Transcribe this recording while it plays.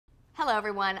Hello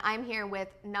everyone, I'm here with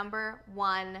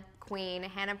 #1 queen,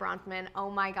 Hannah Bronfman.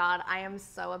 Oh my God, I am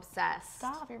so obsessed.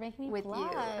 Stop, you're making me with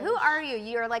blush. you. Who are you?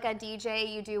 You're like a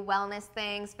DJ, you do wellness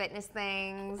things, fitness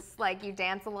things, like you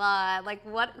dance a lot. Like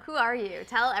who are you?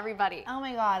 Tell everybody. Oh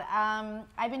my God,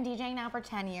 I've been DJing now for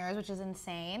 10 years, which is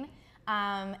insane.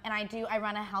 And I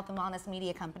run a health and wellness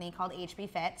media company called HB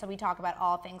Fit. So we talk about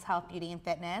all things health, beauty, and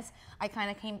fitness. I kind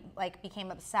of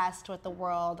became obsessed with the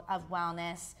world of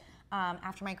wellness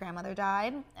after my grandmother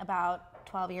died about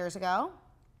 12 years ago.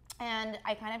 And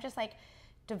I kind of just like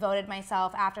devoted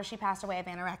myself after she passed away of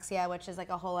anorexia, which is like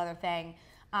a whole other thing.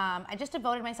 I just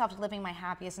devoted myself to living my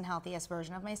happiest and healthiest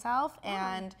version of myself.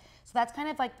 And so that's kind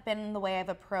of like been the way I've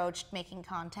approached making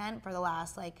content for the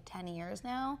last like 10 years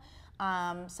now.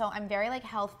 So I'm very like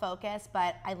health focused,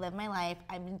 but I live my life.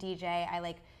 I'm a DJ. I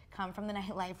like come from the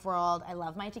nightlife world. I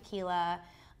love my tequila,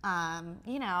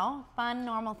 you know, fun,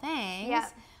 normal things. Yeah.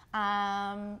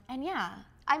 And yeah.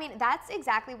 I mean, that's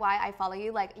exactly why I follow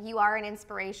you. Like, you are an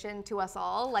inspiration to us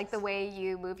all. Like, the way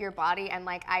you move your body. And,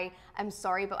 like, I'm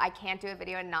sorry, but I can't do a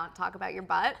video and not talk about your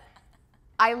butt.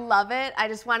 I love it. I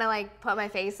just want to, like, put my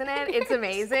face in it. It's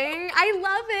amazing. I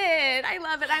love it. I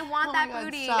love it. I want that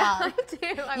booty. I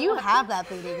do. You have that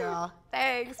booty, girl.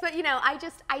 Thanks. But, you know,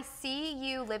 I see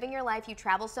you living your life. You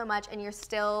travel so much, and you're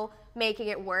still making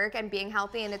it work and being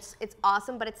healthy, and it's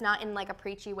awesome, but it's not in like a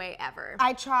preachy way ever.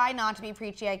 I try not to be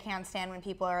preachy. I can't stand when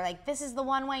people are like, this is the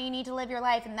one way you need to live your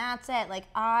life and that's it. Like,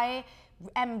 I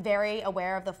am very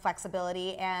aware of the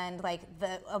flexibility and like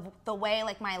the way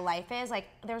like my life is. Like,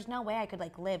 there's no way I could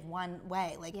like live one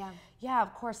way. Like, yeah,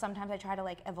 of course, sometimes I try to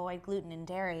like avoid gluten and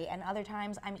dairy, and other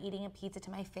times I'm eating a pizza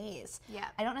to my face. Yeah.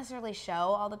 I don't necessarily show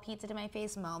all the pizza to my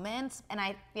face moments, and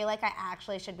I feel like I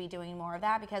actually should be doing more of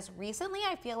that, because recently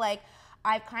I feel like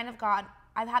I've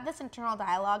had this internal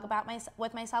dialogue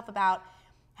with myself about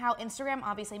how Instagram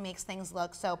obviously makes things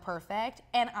look so perfect,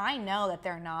 and I know that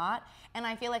they're not, and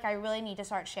I feel like I really need to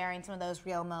start sharing some of those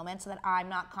real moments so that I'm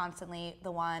not constantly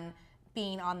the one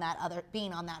being on that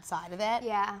side of it.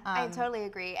 Yeah, I totally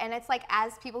agree. And it's like,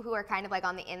 as people who are kind of like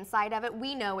on the inside of it,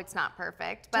 we know it's not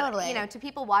perfect, but you know, to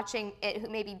people watching it who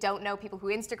maybe don't know people who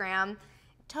Instagram,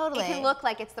 it can look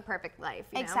like it's the perfect life.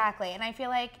 You know? Exactly, and I feel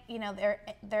like, you know,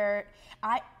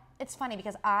 it's funny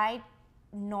because I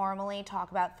normally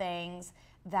talk about things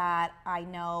that I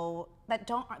know that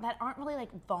aren't really like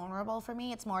vulnerable for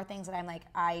me. It's more things that I'm like,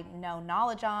 I know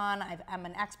knowledge on, I'm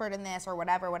an expert in this or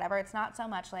whatever. It's not so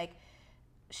much like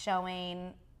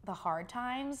showing the hard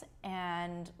times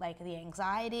and like the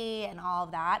anxiety and all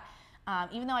of that.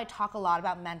 Even though I talk a lot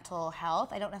about mental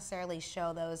health, I don't necessarily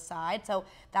show those sides. So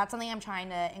that's something I'm trying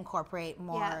to incorporate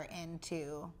more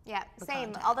into. Yeah,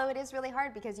 same. Content. Although it is really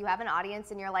hard because you have an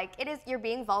audience and you're like, you're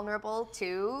being vulnerable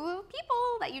to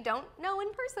people that you don't know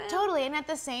in person. Totally, and at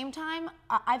the same time,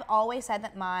 I've always said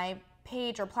that my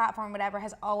page or platform, whatever,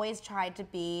 has always tried to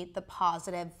be the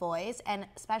positive voice, and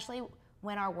especially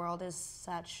when our world is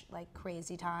such like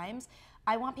crazy times,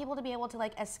 I want people to be able to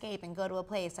like escape and go to a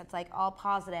place that's like all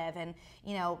positive, and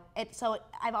you know, so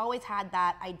I've always had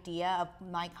that idea of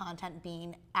my content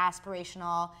being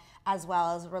aspirational as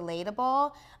well as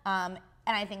relatable.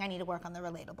 And I think I need to work on the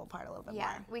relatable part a little bit more.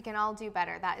 Yeah, we can all do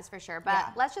better, that is for sure.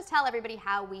 But let's just tell everybody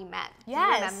how we met.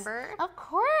 Yes. Do you remember? Of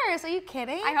course. Are you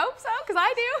kidding? I hope so, because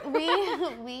I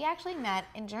do. We actually met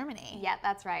in Germany. Yeah,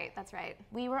 that's right. That's right.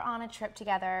 We were on a trip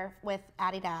together with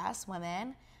Adidas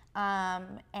women.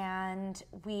 And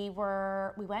we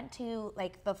went to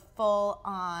like the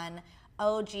full-on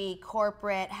OG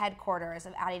corporate headquarters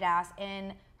of Adidas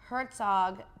in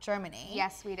Herzog, Germany.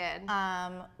 Yes, we did.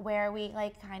 Where we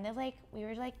like we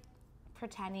were like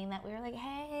pretending that we were like,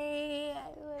 hey.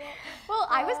 Well,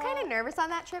 I was kind of nervous on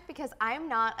that trip because I'm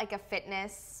not like a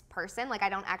fitness person. Like, I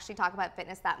don't actually talk about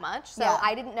fitness that much. So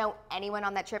I didn't know anyone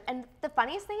on that trip. And the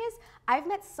funniest thing is, I've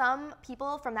met some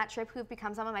people from that trip who've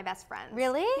become some of my best friends.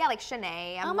 Really? Yeah, like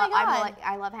Shanae. Oh my God.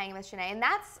 I love hanging with Shanae. And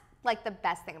that's like the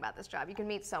best thing about this job. You can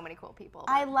meet so many cool people.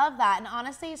 I love that. And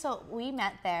honestly, so we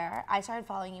met there. I started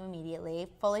following you immediately,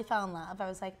 fully fell in love. I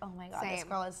was like, oh my God, this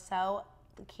girl is so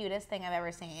the cutest thing I've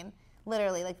ever seen.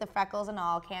 Literally, like the freckles and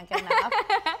all, can't get enough.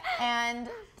 And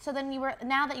so then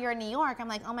now that you're in New York, I'm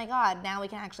like, oh my God, now we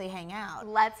can actually hang out.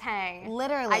 Let's hang.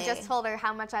 Literally. I just told her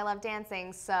how much I love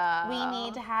dancing, so. We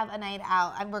need to have a night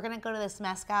out. And we're gonna go to this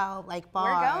mezcal like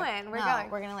bar. We're going.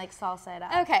 We're gonna like salsa it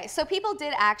up. Okay, so people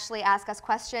did actually ask us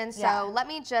questions, so let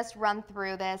me just run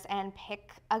through this and pick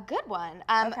a good one.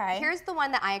 Okay. Here's the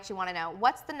one that I actually wanna know.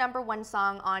 What's the #1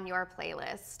 song on your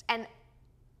playlist? And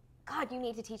God, you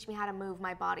need to teach me how to move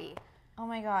my body. Oh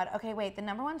my God. Okay, wait. The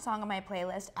 #1 song on my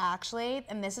playlist, actually,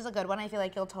 and this is a good one. I feel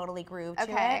like you'll totally groove to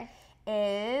it,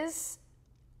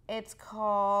 it's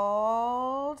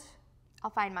called, I'll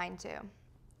find mine too.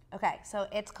 okay, so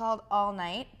it's called All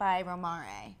Night by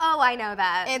Romare. Oh, I know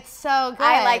that. It's so good.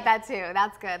 I like that too.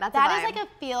 That's good. That's a That vibe. is like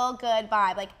a feel-good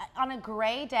vibe. Like on a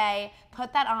gray day,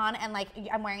 put that on and like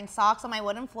I'm wearing socks on my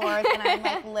wooden floors and I'm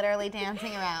like literally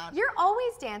dancing around. You're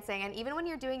always dancing, and even when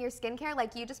you're doing your skincare,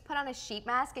 like you just put on a sheet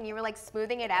mask and you were like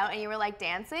smoothing it out and you were like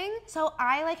dancing. So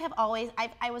I like have always,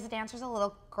 I was a dancer as a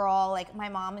little girl. Like my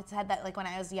mom had said that like when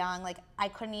I was young, like I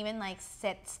couldn't even like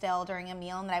sit still during a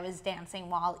meal and that I was dancing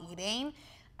while eating.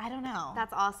 I don't know.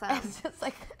 That's awesome. It's just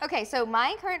like, Okay, so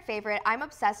my current favorite, I'm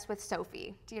obsessed with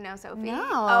Sophie. Do you know Sophie? No.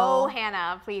 Oh,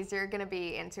 Hannah, please, you're gonna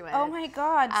be into it. oh my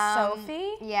God,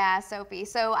 Sophie? Yeah, Sophie.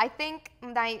 So I think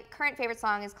my current favorite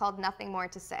song is called Nothing More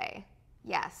to Say.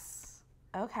 Yes.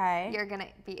 Okay. You're gonna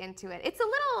be into it. It's a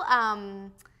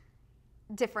little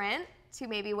different to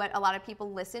maybe what a lot of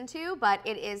people listen to, but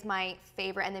it is my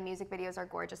favorite, and the music videos are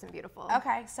gorgeous and beautiful.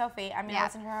 Okay, Sophie. I'm gonna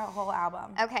listen to her whole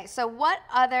album. Okay, so what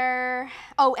other,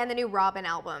 oh, and the new Robin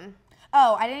album.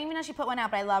 Oh, I didn't even know she put one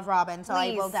out, but I love Robin, so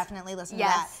I will Please. definitely listen to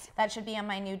Yes. that. That should be on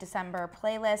my new December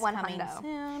playlist coming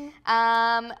 100.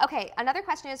 soon. Okay, another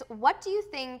question is, what do you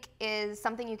think is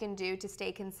something you can do to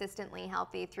stay consistently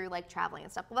healthy through like traveling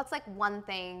and stuff? What's like one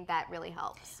thing that really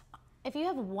helps? If you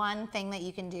have one thing that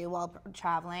you can do while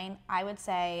traveling, I would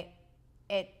say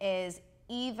it is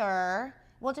either,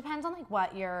 well, it depends on like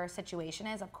what your situation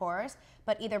is, of course,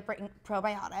 but either bring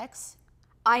probiotics.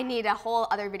 I need a whole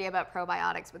other video about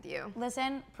probiotics with you.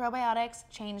 Listen, probiotics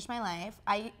changed my life.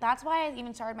 That's why I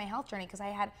even started my health journey, because I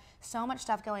had so much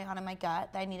stuff going on in my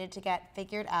gut that I needed to get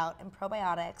figured out, and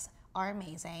probiotics are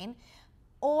amazing.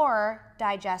 Or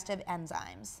digestive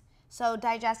enzymes. So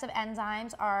digestive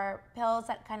enzymes are pills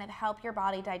that kind of help your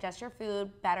body digest your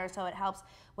food better, so it helps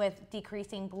with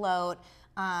decreasing bloat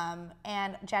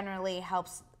and generally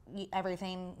helps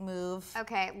everything move.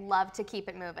 Okay, love to keep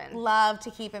it moving. Love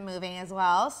to keep it moving as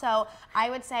well. So I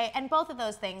would say, and both of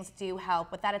those things do help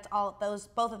with that. It's all those,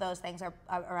 both of those things are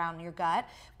around your gut,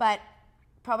 but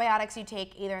probiotics you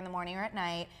take either in the morning or at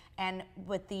night, and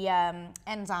with the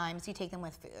enzymes, you take them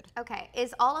with food. Okay,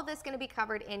 is all of this gonna be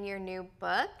covered in your new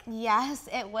book? Yes,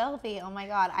 it will be. Oh my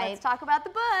God. Let's talk about the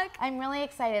book. I'm really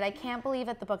excited. I can't believe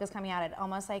that the book is coming out. It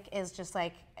almost like is just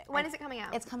like. When is it coming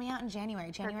out? It's coming out in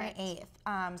January Perfect.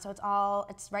 8th. So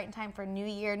it's right in time for New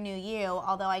Year, New You,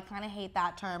 although I kind of hate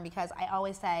that term because I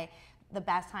always say the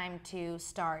best time to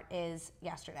start is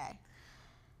yesterday.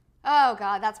 Oh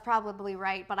God, that's probably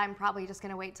right, but I'm probably just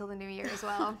gonna wait till the new year as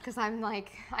well, because I'm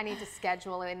like, I need to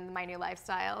schedule in my new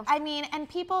lifestyle. I mean, and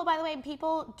people, by the way,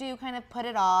 people do kind of put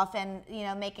it off and, you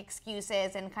know, make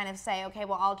excuses and kind of say, okay,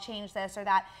 well, I'll change this or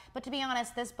that. But to be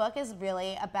honest, this book is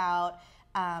really about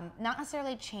not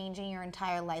necessarily changing your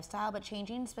entire lifestyle, but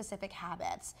changing specific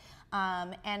habits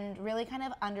and really kind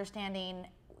of understanding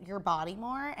your body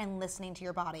more and listening to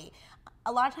your body.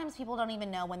 A lot of times people don't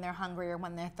even know when they're hungry or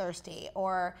when they're thirsty,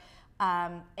 or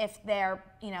if their,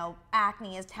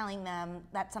 acne is telling them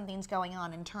that something's going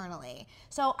on internally.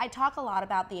 So I talk a lot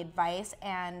about the advice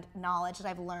and knowledge that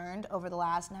I've learned over the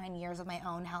last 9 years of my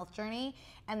own health journey,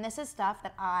 and this is stuff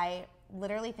that I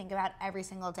literally think about every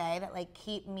single day that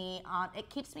keeps me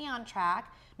on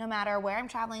track no matter where I'm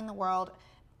traveling in the world.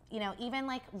 Even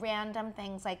like random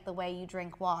things like the way you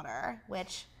drink water,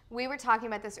 which We were talking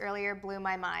about this earlier, blew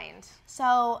my mind.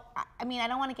 So, I mean, I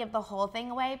don't want to give the whole thing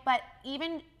away, but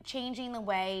even changing the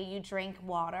way you drink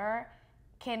water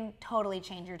can totally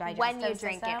change your digestive system. When you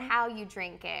drink it, how you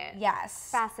drink it. Yes.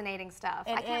 Fascinating stuff.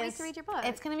 I can't wait to read your book.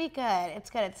 It's going to be good. It's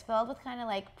good. It's filled with kind of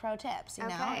like pro tips, you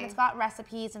know? Okay. And it's got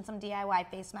recipes and some DIY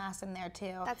face masks in there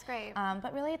too. That's great.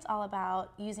 But really it's all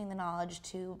about using the knowledge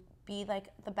to be like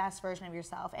the best version of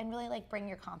yourself and really like bring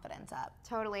your confidence up.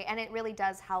 Totally, and it really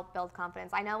does help build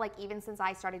confidence. I know like even since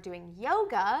I started doing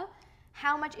yoga,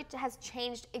 how much it has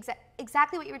changed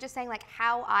exactly what you were just saying, like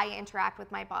how I interact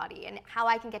with my body and how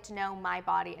I can get to know my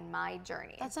body and my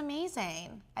journey. That's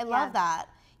amazing. I love that.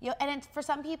 And for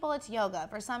some people it's yoga,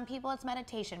 for some people it's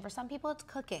meditation, for some people it's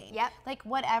cooking. Yep. Like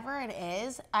whatever it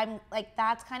is, I'm like,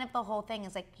 that's kind of the whole thing,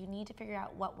 is like you need to figure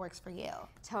out what works for you.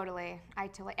 Totally,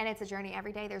 and it's a journey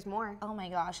every day. There's more. Oh my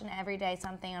gosh, and every day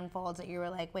something unfolds that you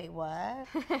were like, wait, what?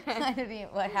 I didn't even,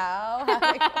 what, how?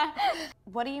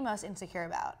 What are you most insecure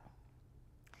about?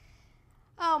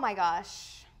 Oh my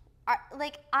gosh.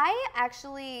 I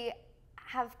actually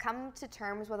have come to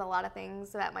terms with a lot of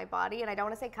things about my body, and I don't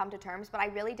want to say come to terms, but I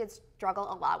really did struggle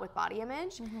a lot with body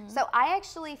image. So I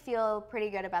actually feel pretty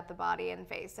good about the body and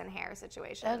face and hair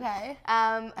situation. Okay.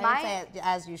 I would say it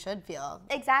as you should feel.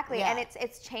 Exactly, Yeah. and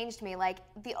it's changed me. Like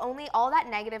all that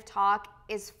negative talk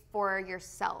is for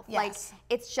yourself. Yes. Like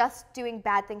it's just doing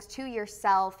bad things to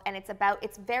yourself, and it's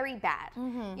very bad.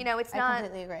 You know, it's not. I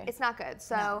completely agree. It's not good.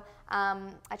 So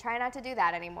I try not to do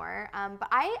that anymore. But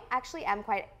I actually am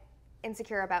quite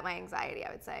insecure about my anxiety, I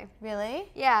would say.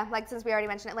 Really? Yeah, like since we already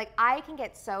mentioned it, like I can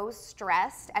get so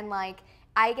stressed and like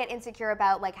I get insecure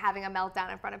about like having a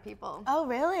meltdown in front of people. Oh,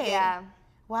 really? Yeah.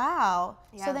 Wow.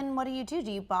 Yeah. So then what do?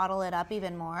 Do you bottle it up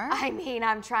even more? I mean,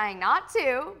 I'm trying not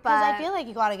to, but Because I feel like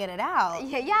you got to get it out.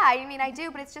 yeah, I mean, I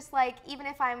do, but it's just like even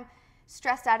if I'm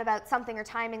stressed out about something or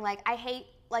timing, like I hate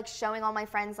like showing all my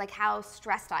friends like how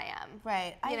stressed I am.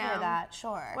 Right. I hear that.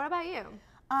 Sure. What about you?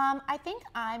 I think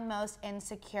I'm most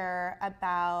insecure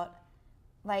about,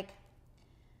 like,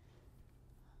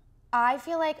 I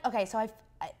feel like, okay, so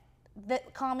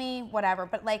call me whatever,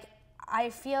 but like, I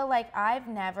feel like I've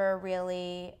never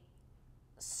really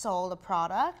sold a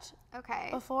product Okay.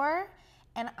 before,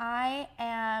 and it's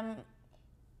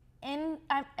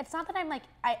not that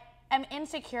I'm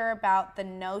insecure about the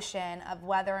notion of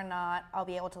whether or not I'll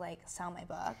be able to like sell my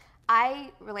book.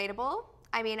 Relatable.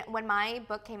 I mean, when my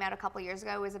book came out a couple years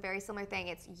ago, it was a very similar thing.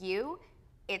 It's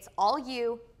all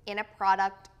you in a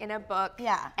product, in a book.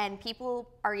 Yeah. And people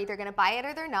are either going to buy it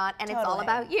or they're not, and it's all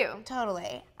about you.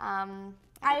 Totally. I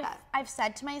get that. I've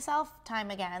said to myself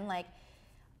time again, like,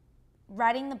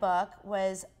 writing the book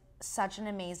was such an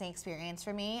amazing experience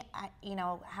for me.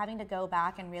 Having to go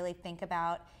back and really think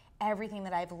about everything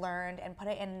that I've learned and put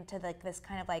it into like this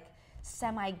kind of like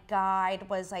semi-guide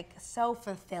was like so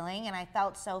fulfilling, and I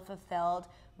felt so fulfilled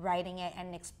writing it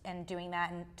and doing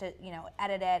that, and to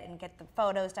edit it and get the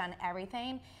photos done,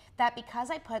 everything, that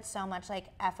because I put so much like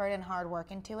effort and hard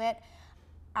work into it,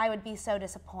 I would be so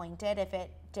disappointed if it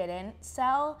didn't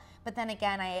sell. But then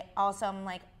again, I also am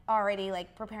like already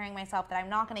like preparing myself that I'm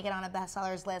not going to get on a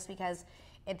bestsellers list because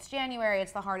it's January,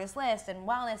 it's the hardest list, and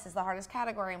wellness is the hardest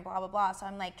category, and blah, blah, blah. So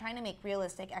I'm like trying to make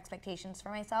realistic expectations for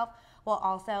myself while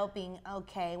also being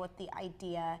okay with the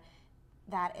idea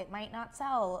that it might not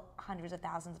sell hundreds of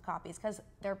thousands of copies because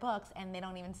they're books and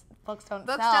books don't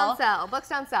sell. Books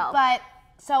don't sell. But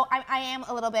so I am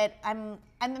a little bit, I'm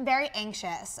very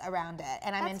anxious around it,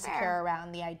 and I'm That's insecure fair.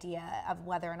 around the idea of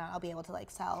whether or not I'll be able to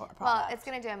like sell a Well, product. it's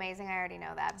going to do amazing. I already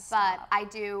know that. Stop. But I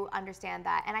do understand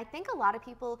that. And I think a lot of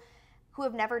people who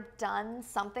have never done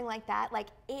something like that, like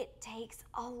it takes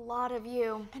a lot of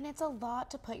you. And it's a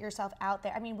lot to put yourself out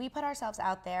there. I mean, we put ourselves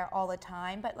out there all the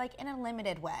time, but like in a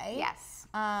limited way. Yes.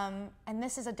 And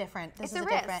this is a different. It's a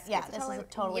risk. Yeah, this is a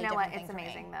totally You know different what? thing It's for me.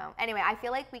 amazing though. Anyway, I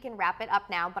feel like we can wrap it up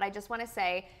now, but I just want to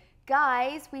say,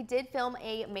 guys, we did film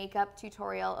a makeup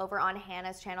tutorial over on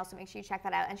Hannah's channel, so make sure you check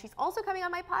that out. And she's also coming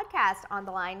on my podcast On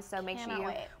the Line, so make sure Cannot you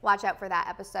wait. watch out for that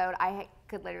episode. I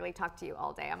could literally talk to you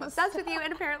all day. I'm obsessed with you,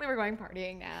 and apparently we're going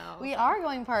partying now. We are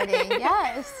going partying,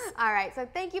 yes. All right, so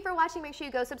thank you for watching. Make sure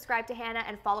you go subscribe to Hannah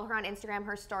and follow her on Instagram.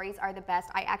 Her stories are the best.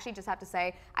 I actually just have to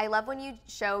say, I love when you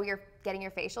show your getting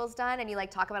your facials done and you like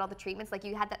talk about all the treatments. Like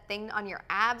you had that thing on your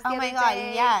abs the Oh other my God,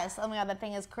 day. yes. Oh my God, that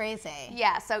thing is crazy.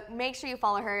 Yeah, so make sure you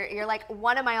follow her. You're like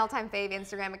one of my all-time fave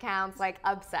Instagram accounts, like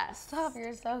obsessed. Stop,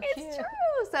 you're so cute. It's true.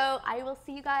 So I will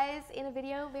see you guys in a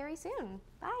video very soon.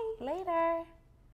 Bye. Later.